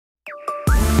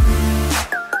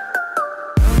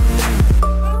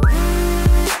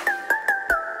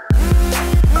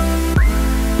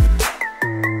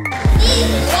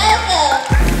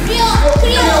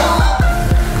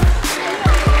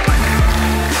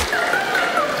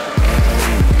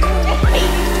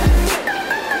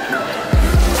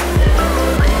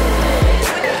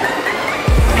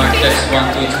1,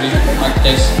 2, 3. Mic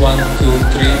test 1, 2,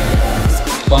 3.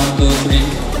 1, 2, 3.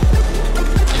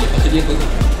 Lepas tu dia apa?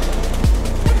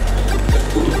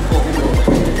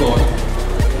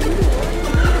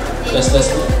 Tes.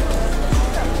 Testing.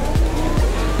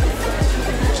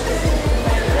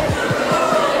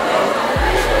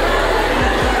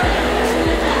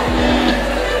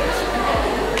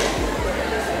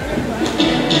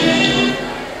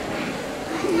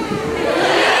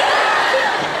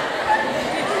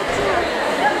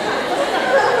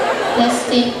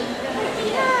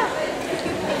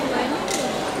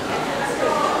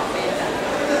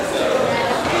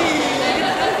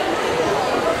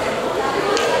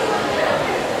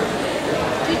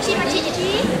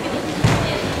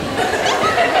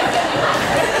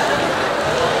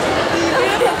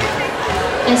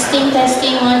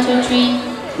 Testing, 1, 2, 3.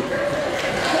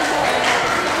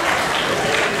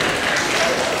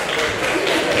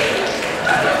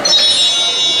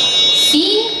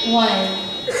 C1.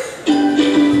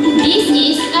 This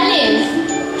is Alif.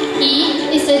 He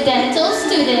is a dental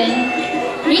student.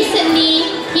 Recently,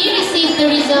 he received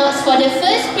the results for the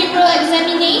first pre-pro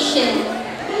examination.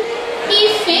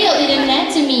 He failed in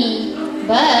anatomy,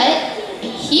 but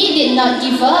he did not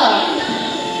give up.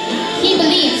 He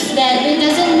believes that it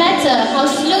doesn't matter how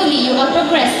slowly you are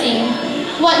progressing.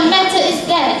 What matters is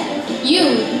that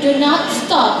you do not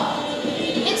stop.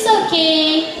 It's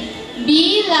okay.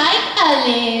 Be like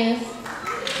Alif.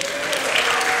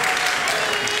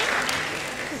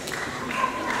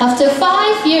 After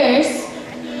 5 years,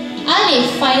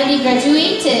 Alif finally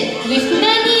graduated with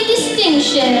many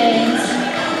distinctions.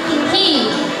 He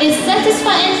is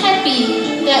satisfied and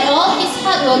happy that all his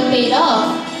hard work paid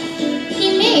off.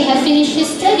 He may have finished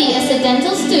his study as a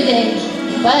dental student,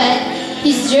 but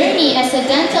his journey as a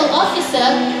dental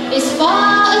officer is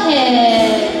far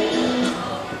ahead.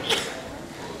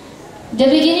 The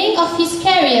beginning of his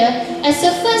career as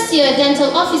a first-year dental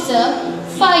officer,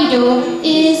 Fido,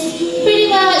 is pretty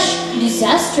much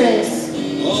disastrous.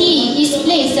 He is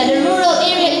placed at a rural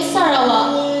area in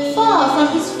Sarawak, far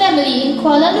from his family in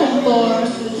Kuala Lumpur.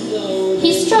 He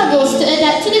struggles to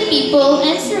adapt to the people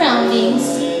and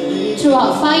surroundings.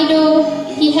 Throughout Fido,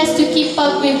 he has to keep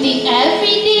up with the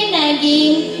everyday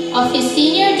nagging of his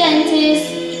senior dentist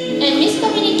and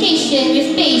miscommunication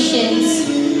with patients.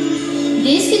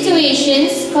 These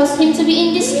situations cause him to be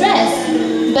in distress,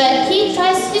 but he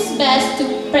tries his best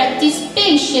to practice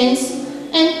patience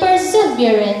and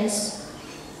perseverance.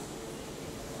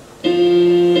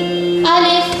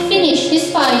 Alif finished his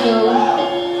Fido.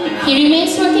 He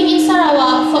remains working in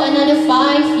Sarawak for another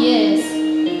 5 years.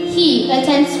 He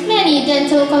attends many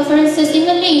dental conferences in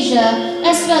Malaysia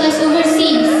as well as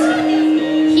overseas.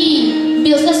 He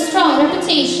builds a strong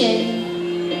reputation.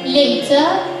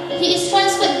 Later, he is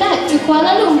transferred back to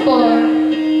Kuala Lumpur.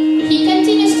 He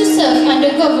continues to serve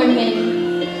under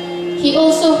government. He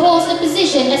also holds a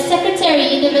position as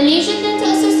secretary in the Malaysian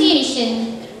Dental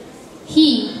Association.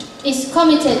 He is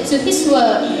committed to his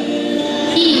work.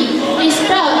 He is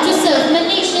proud to serve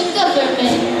Malaysian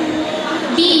government.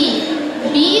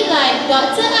 Be like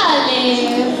Dr.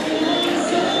 Alif.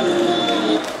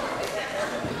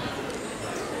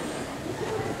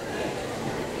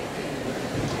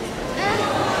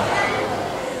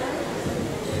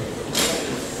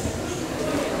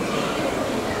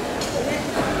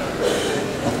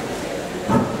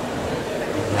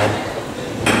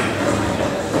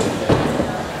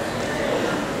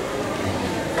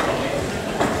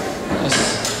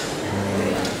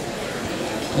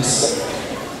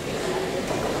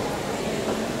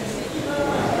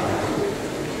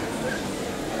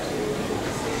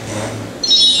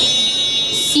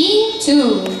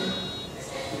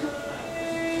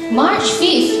 March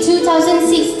 5th,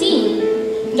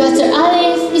 2016. Dr.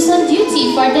 Alif is on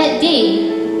duty for that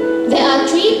day. There are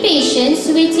 3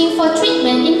 patients waiting for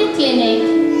treatment in the clinic.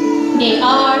 They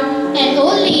are an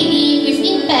old lady with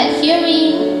impaired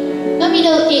hearing, a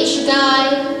middle-aged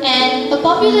guy, and a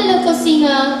popular local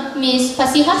singer, Miss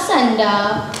Fasihah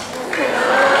Sanda.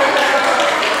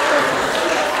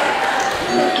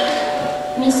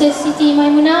 Mrs. Siti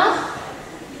Maimunah?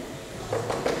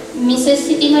 Mrs.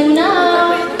 Siti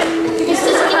Maimunah? Mr.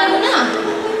 Siti Maimunah?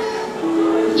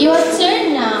 Your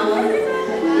turn now.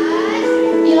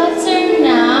 Your turn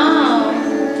now.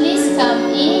 Please come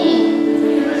in.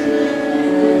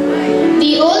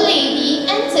 The old lady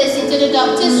enters into the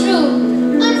doctor's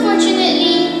room.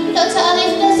 Unfortunately, Dr.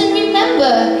 Alif doesn't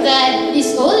remember that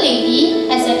this old lady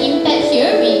has an impaired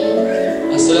hearing.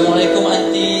 Assalamualaikum,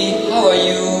 Auntie. How are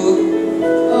you?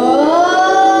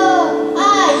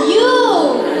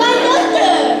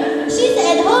 She's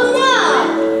at home now.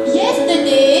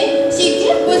 Yesterday, she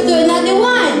gave birth to another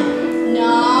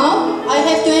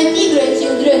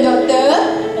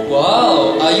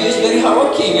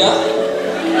talking, huh?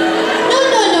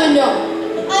 No.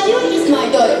 Ayu is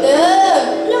my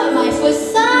daughter, not my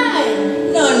first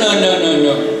son. No.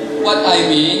 What I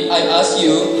mean, I ask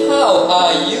you, how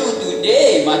are you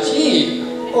today, Makcik?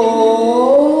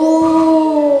 Oh,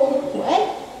 what?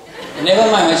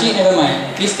 Never mind, Makcik, never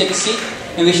mind. Please take a seat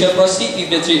and we shall proceed with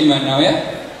the treatment now,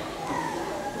 yeah?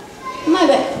 My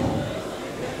bad.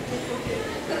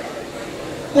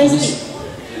 My stick.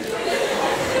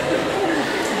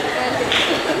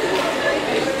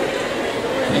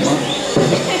 What?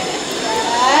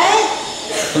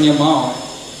 Open your mouth.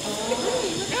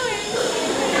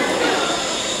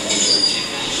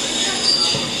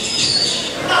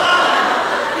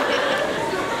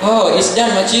 Oh, it's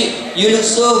done, Makcik. You look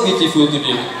so beautiful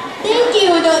today. Thank you,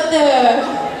 doctor.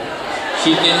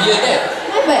 She can hear that.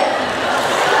 My bad.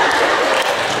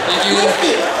 Thank you. My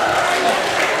stick.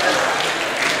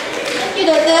 Thank you,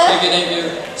 doctor. Thank you.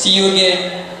 See you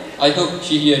again. I hope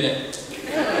she hear that.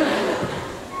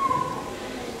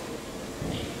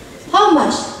 How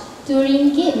much?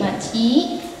 RM2,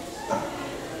 Makcik.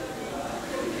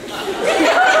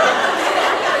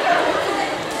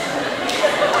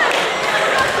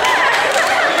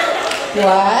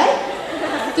 What?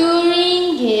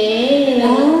 RM2.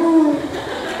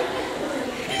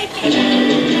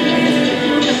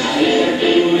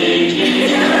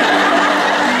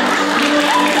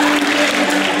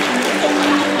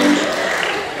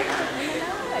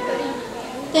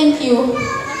 Thank you,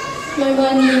 my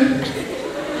money.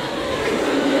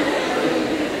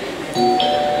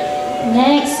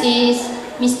 Next is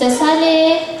Mr.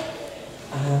 Saleh.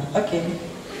 Okay.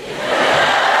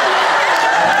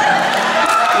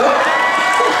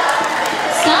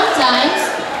 Sometimes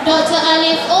Dr.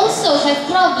 Alif also have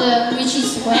problem, which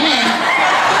is when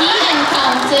he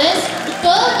encounters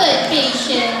pervert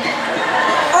patient.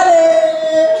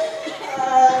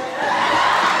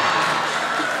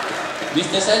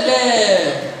 Mr.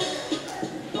 Saleh.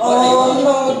 Oh,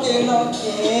 no,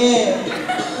 okay.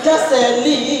 Just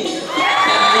Sally.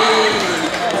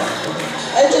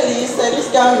 Actually, Sally's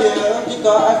come here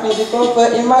because I feel the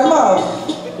pervert in my mouth.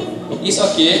 It's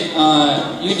okay.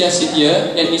 You just sit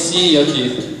here. Let me see your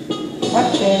teeth.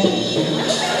 Okay.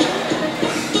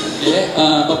 Okay.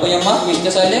 Open your mouth, Mr.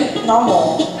 Saleh. No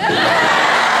more.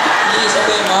 Please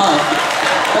open your mouth.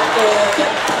 Okay.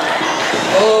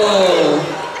 Oh.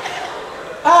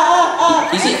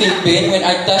 Is it feel pain when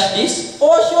I touch this?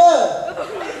 For sure.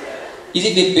 Is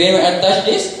it feel pain when I touch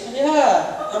this? Yeah,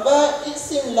 but it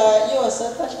seems like you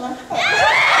also touch my heart.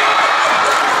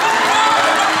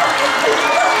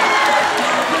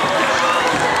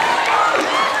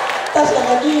 Touch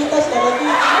lagi.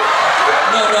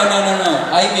 No.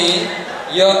 I mean,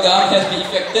 your gum has been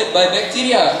infected by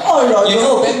bacteria. Oh, no. You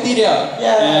know bacteria?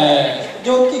 Yeah.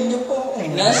 Joking.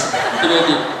 Nurse,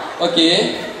 antibiotic.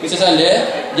 Okay, Mr. Saleh,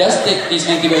 just take this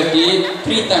antibiotic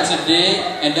 3 times a day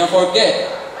and don't forget.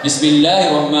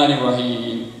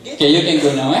 Bismillahirrahmanirrahim. Okay, you can go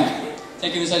now, eh?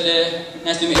 Thank you, Mr. Saleh.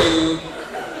 Nice to meet you.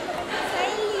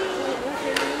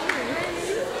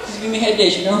 Just give me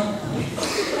headache, you know.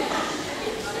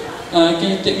 Can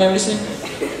you take my medicine?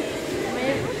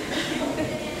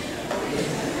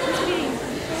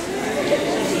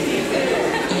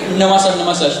 No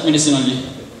massage, medicine only.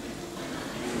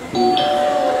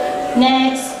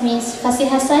 Next, Miss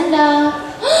Fasihah Sanda.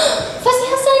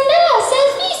 Fasihah Sanda!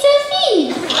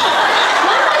 Selfie!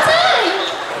 One more time!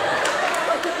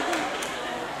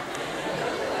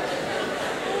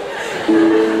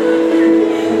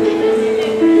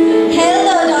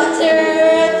 Hello, doctor.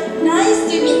 Nice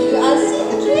to meet you,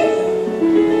 Alif.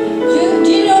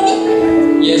 Do you know me?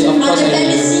 Yes, of course I'm I the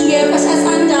famous do. singer, Fasihah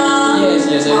Sanda.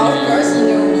 Yes, I know Of you. course you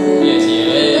know me.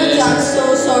 Yes. Doctor, I'm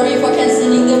so sorry for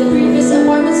cancelling the previous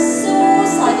appointment so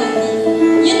suddenly.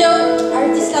 You know,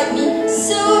 artists like me,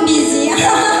 so busy.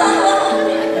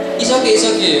 It's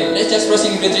okay. Let's just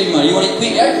proceed with the treatment. You want it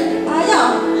quick, right?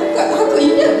 Yeah. How could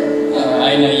you know?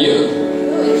 I know you.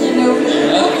 Oh, you know me.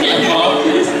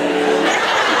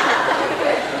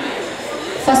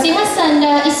 Fasihah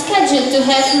Sanda is scheduled to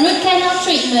have root canal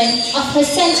treatment of her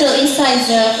central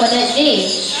incisor for that day.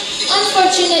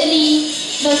 Unfortunately,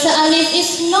 Dr. Alif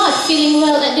is not feeling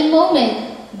well at the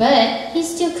moment, but he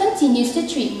still continues the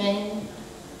treatment.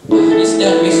 It's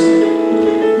done, miss.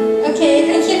 Okay,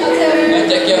 thank you, doctor.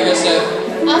 Take care of yourself.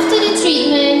 After the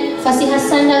treatment, Fasihah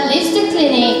Sanda leaves the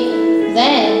clinic.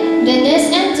 Then, the nurse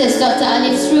enters Dr.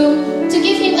 Alif's room to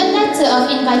give him a letter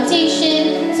of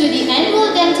invitation to the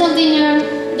annual dental dinner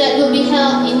that will be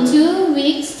held in 2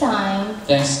 weeks' time.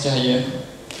 Thanks, Cahaya.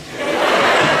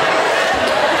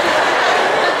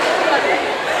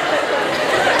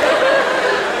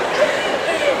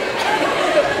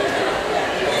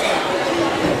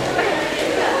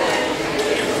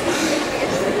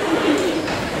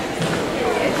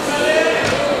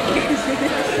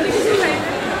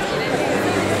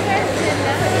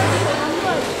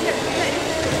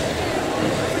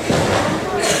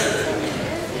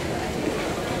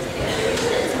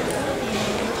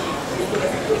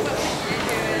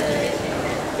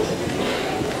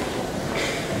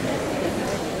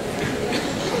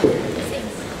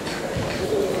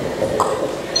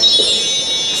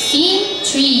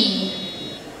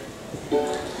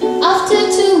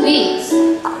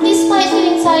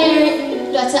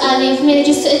 Alif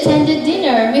manages to attend the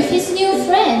dinner with his new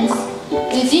friends.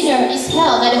 The dinner is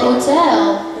held at a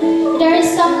hotel. There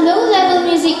is some low-level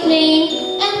music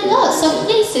playing and lots of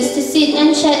places to sit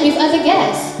and chat with other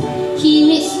guests. He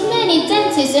meets many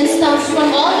dentists and staff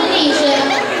from all Malaysia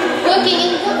working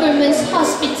in government's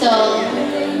hospital.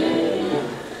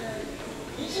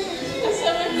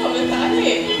 Assalamualaikum, Dr.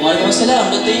 Alif. Waalaikumsalam,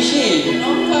 Dr. Ishi.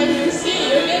 Long time no see.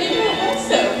 You're getting more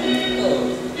handsome.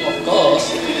 Oh, of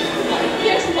course.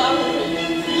 Here's flower.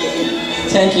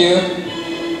 Thank you.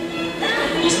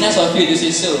 It's nice of you to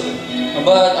say so.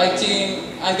 But I think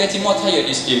I'm getting more tired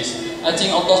these days. I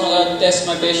think Allah's not going to test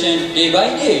my patience day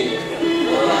by day.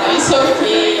 It's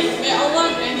okay. May Allah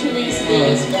grant you His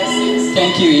greatest blessings.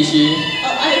 Thank you, Ishi.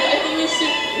 I think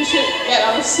we should get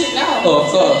our seat now. Oh, of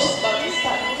course. It's about to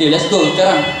start. Okay, let's go.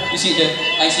 Sekarang, you sit there.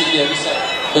 I sit there beside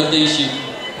Dr. Ishi.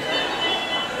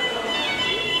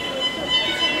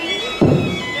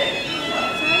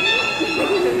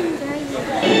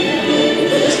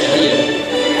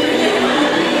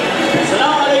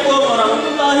 Assalamualaikum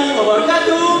warahmatullahi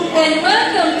wabarakatuh. And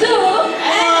welcome to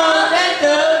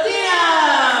Dental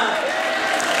Tiang.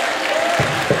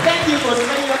 Thank you for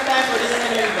spending your time for this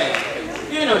annual event.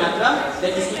 Do you know, Natra,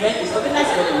 that this event is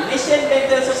organized by the Malaysian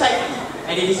Dental Society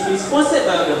and it is being sponsored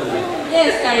by our government.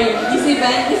 Yes, Karim. This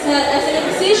event is held as an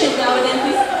appreciation to our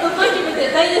dentists who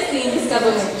contributed tirelessly in this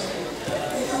government.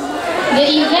 The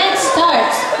event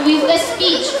starts with a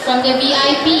speech from the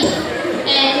VIP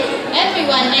and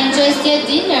everyone enjoys their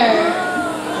dinner.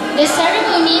 The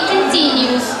ceremony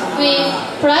continues with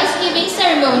prize-giving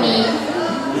ceremony.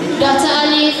 Dr.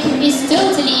 Alif is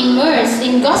totally immersed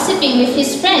in gossiping with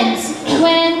his friends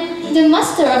when the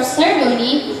master of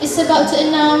ceremony is about to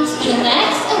announce the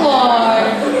next award.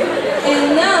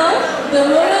 And now, the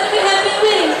moment we have been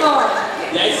waiting for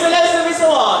The Excellent Service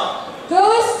Award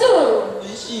goes to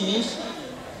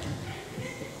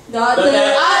Dr.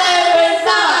 Alif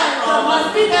from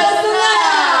Hospital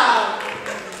Sungai.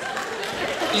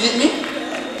 Is it me?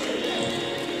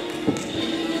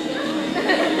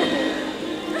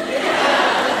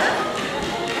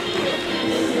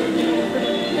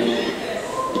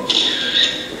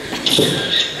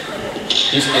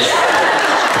 This way.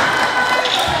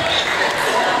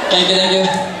 Thank you.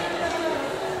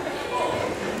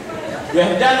 We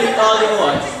have done with all the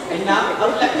awards and now I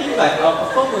would like to invite our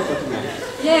performer for tonight.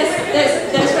 Yes,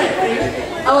 that's right, Karim.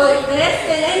 Our guests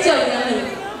can enjoy their meal.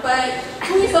 But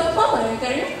who is a performer,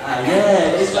 Karim?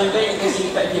 Yeah, this one very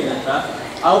interesting fact here, Natra.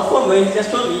 Our performer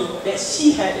just told me that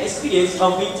she had experience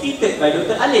of being treated by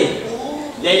Dr. Alif.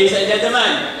 Ladies and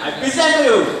gentlemen, I present to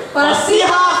you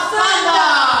Fasihah.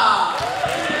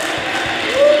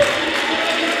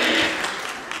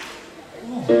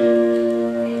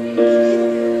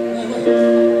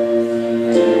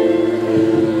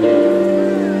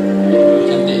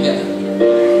 Cantik kan?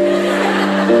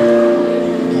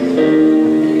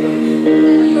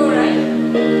 Are you alright?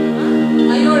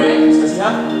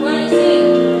 Fasihah? What are you saying?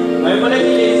 My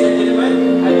apology, ladies and gentlemen.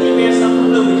 I think we have some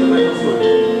problem with the microphone.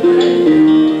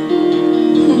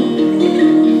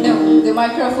 No, the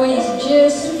microphone is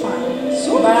just fine.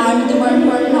 But I'm the one who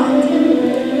are not.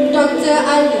 Dr.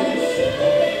 Alif,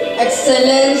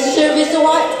 Excellent Service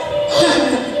Award.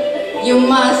 You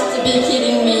must be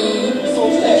kidding me.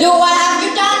 Look, what have you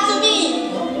done to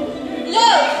me?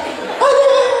 Look!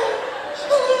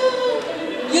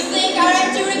 You think our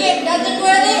interrogate doesn't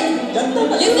worth it?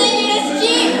 You think it is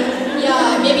cheap?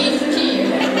 Yeah, maybe it's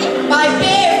cheap. But I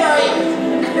pay for it.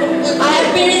 I have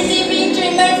been receiving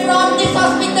treatment from this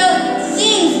hospital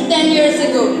since 10 years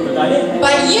ago.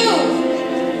 But you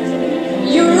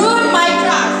ruined my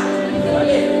trust.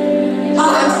 Oh,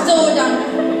 I'm so done.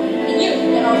 And you,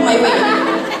 get off my way.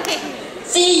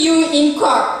 See you in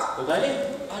court. Alif.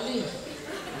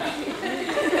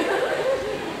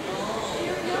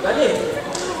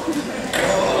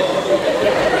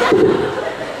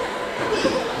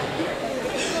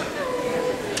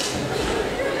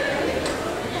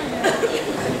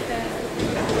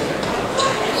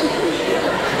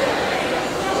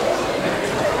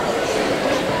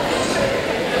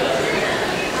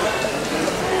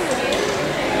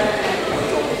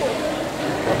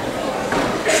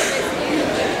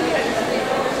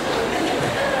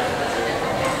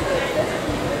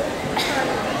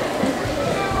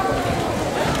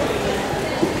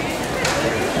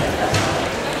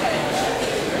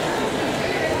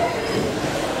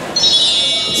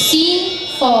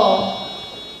 Scene 4.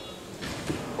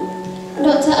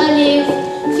 Dr. Alif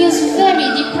feels very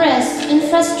depressed and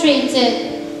frustrated.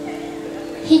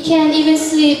 He can't even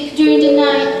sleep during the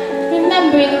night,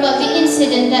 remembering about the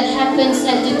incident that happens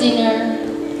at the dinner.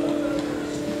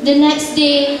 The next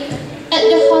day, at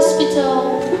the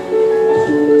hospital,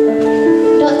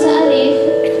 Dr. Alif,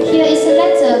 here is a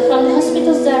letter from the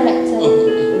hospital's director.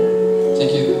 Oh,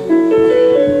 thank you.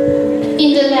 In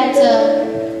the letter,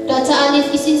 Dr. Alif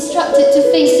is instructed to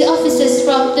face the officers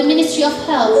from the Ministry of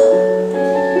Health.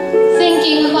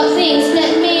 Thinking about things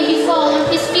that may befall in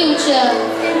his future,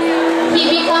 he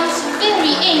becomes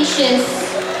very anxious.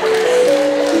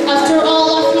 After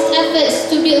all of his efforts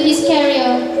to build his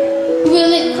career,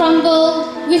 will it crumble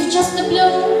with just a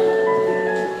blow?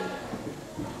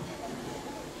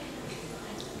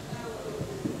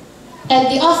 At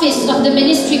the office of the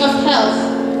Ministry of Health,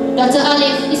 Dr.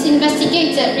 Alif is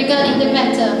investigated regarding the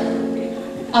matter.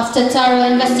 After thorough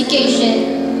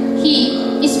investigation, he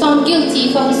is found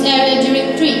guilty for his error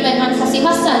during treatment on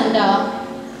Fasihah.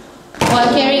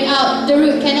 While carrying out the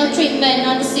root canal treatment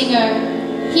on the singer,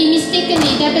 he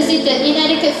mistakenly deposited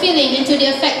inadequate filling into the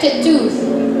affected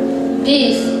tooth.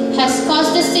 This has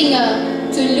caused the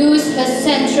singer to lose her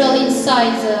central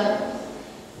incisor.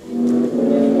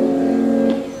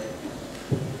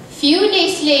 Few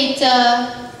days later,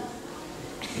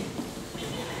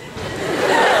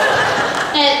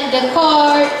 at the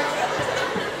court,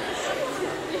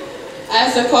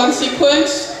 As a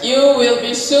consequence, you will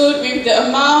be sued with the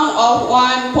amount of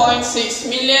 1.6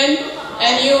 million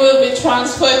and you will be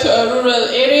transferred to a rural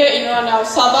area in Ranau,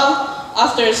 Sabah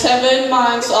after 7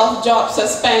 months of job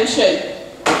suspension.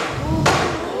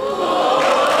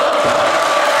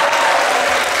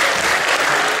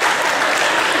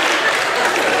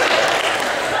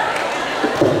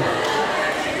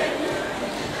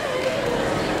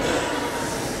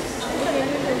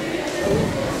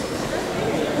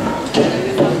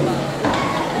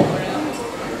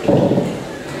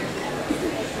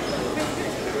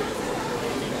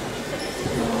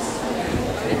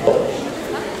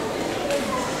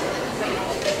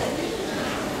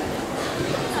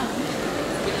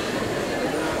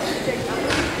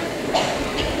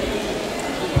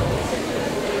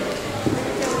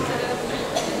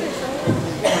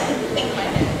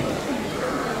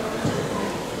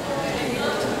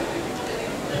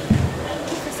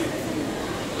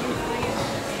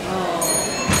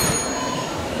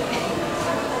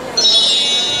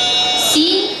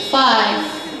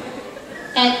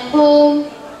 At home,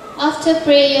 after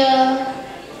prayer,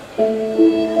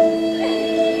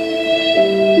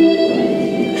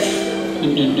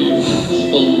 in the name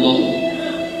of Allah,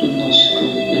 the most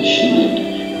compassionate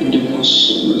and the most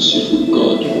merciful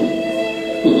God.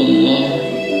 O Allah,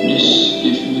 please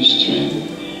give me strength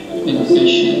and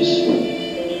patience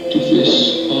to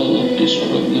face all of these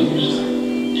problems.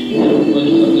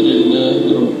 Alhamdulillah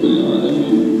Rabbil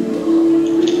Alamin.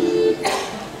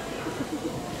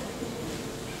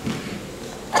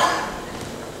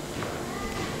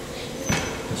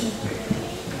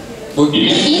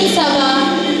 in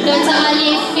Sabah, Dr.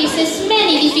 Alif faces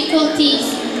many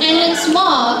difficulties and learns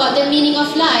more about the meaning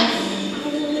of life.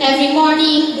 Every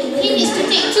morning, he needs to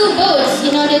take 2 boats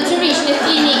in order to reach the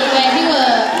clinic where he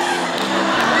works.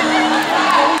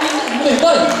 Hey,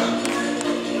 boy!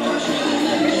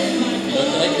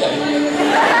 Don't like that.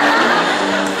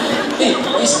 Hey,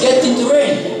 it's getting to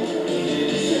rain.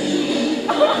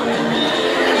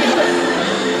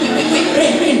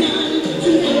 Rain!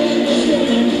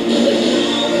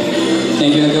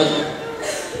 Thank you, Uncle.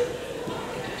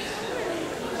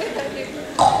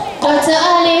 Dr.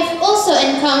 Alif also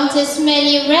encounters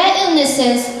many rare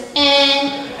illnesses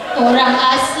and orang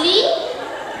asli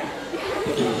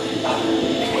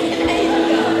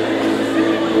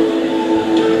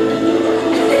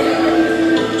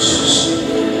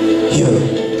here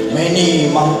many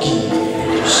monkeys.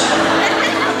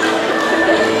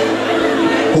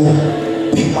 Oh,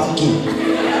 big monkey.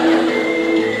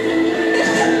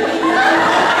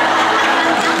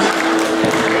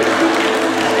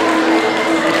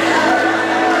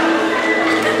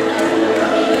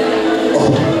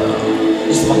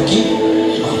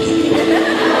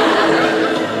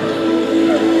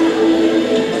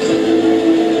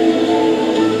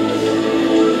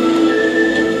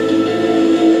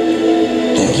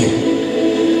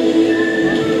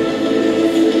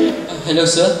 Hello,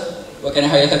 sir. What can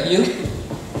I help you?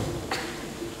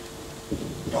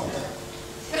 Doctor.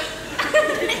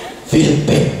 Feel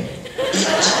pain. Eat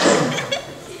chicken.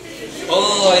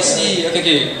 Oh, I see.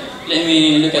 Okay. Let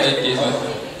me look at the case.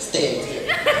 Stay.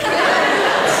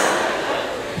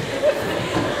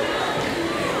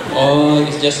 Oh,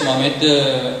 it's just one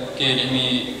matter. Okay, let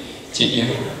me check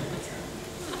here.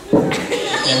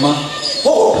 Memang.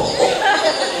 Oh.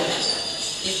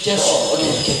 It's just.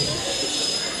 Okay.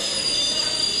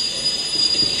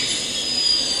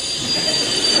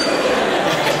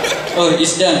 Oh,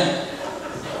 it's done.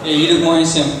 Hey, you look more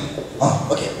handsome.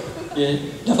 Okay.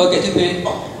 Okay, don't forget to pay.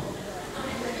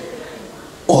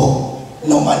 Oh,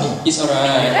 no money. It's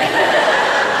alright.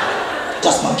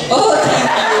 Just monkey. Oh, thank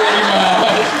you very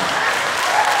much.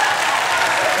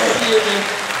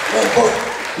 Well, both.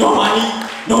 No money,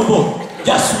 no boat,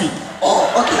 just sweet. Oh,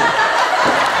 okay.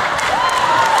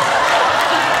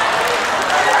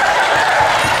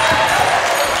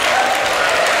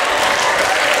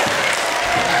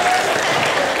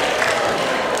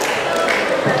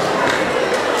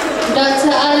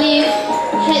 Dr. Alif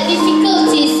had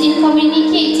difficulties in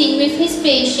communicating with his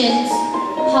patients.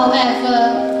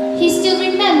 However, he still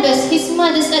remembers his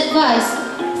mother's advice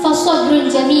for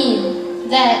Sabrun Jamil,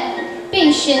 that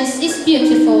patience is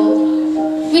beautiful.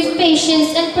 With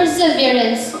patience and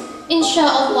perseverance,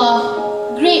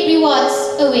 inshallah, great rewards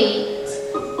await.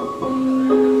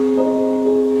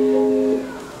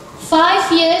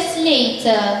 5 years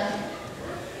later.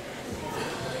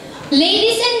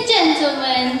 Ladies and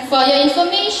gentlemen, for your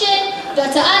information,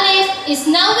 Dr. Alif is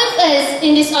now with us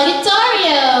in this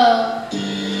auditorium.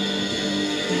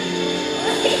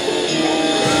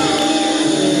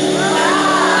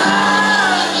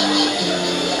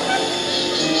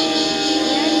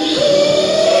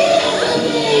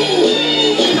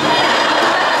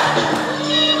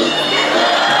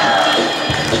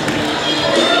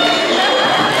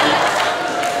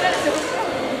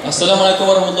 Assalamualaikum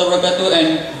warahmatullahi wabarakatuh, and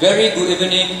very good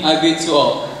evening I bid to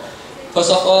all. First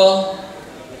of all,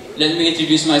 let me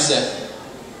introduce myself.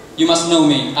 You must know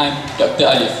me, I'm Dr.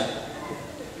 Alif.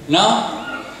 Now,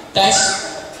 thanks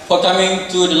for coming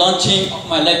to the launching of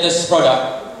my latest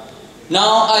product.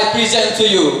 Now I present to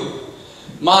you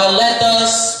my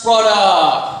latest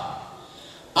product.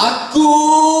 Aku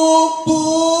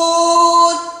putih.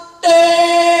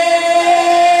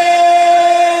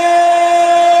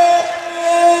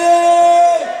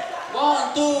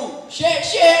 Shake,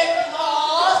 shake,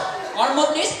 yours. One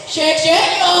more please. Shake,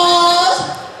 shake, yours.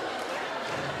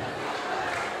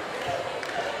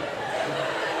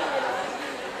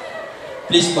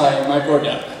 Please buy my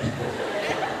product.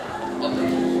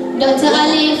 Dr.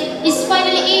 Alif is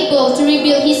finally able to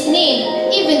rebuild his name,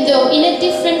 even though in a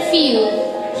different field.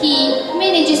 He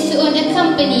manages to own a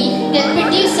company that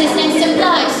produces and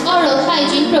supplies oral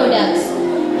hygiene products.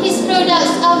 His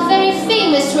products are very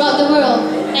famous throughout the world,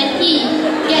 and he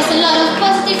gets a lot of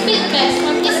positive feedbacks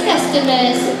from his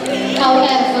customers.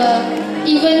 However,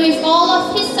 even with all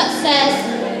of his success,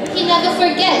 he never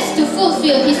forgets to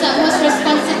fulfill his utmost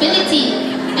responsibility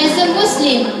as a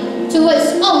Muslim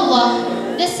towards Allah,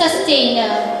 the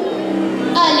Sustainer.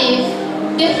 Alif,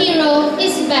 the hero,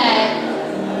 is back.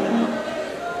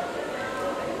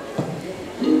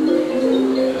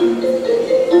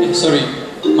 Sorry,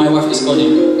 my wife is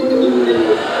calling.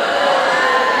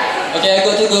 Okay, I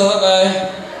got to go. Bye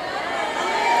bye.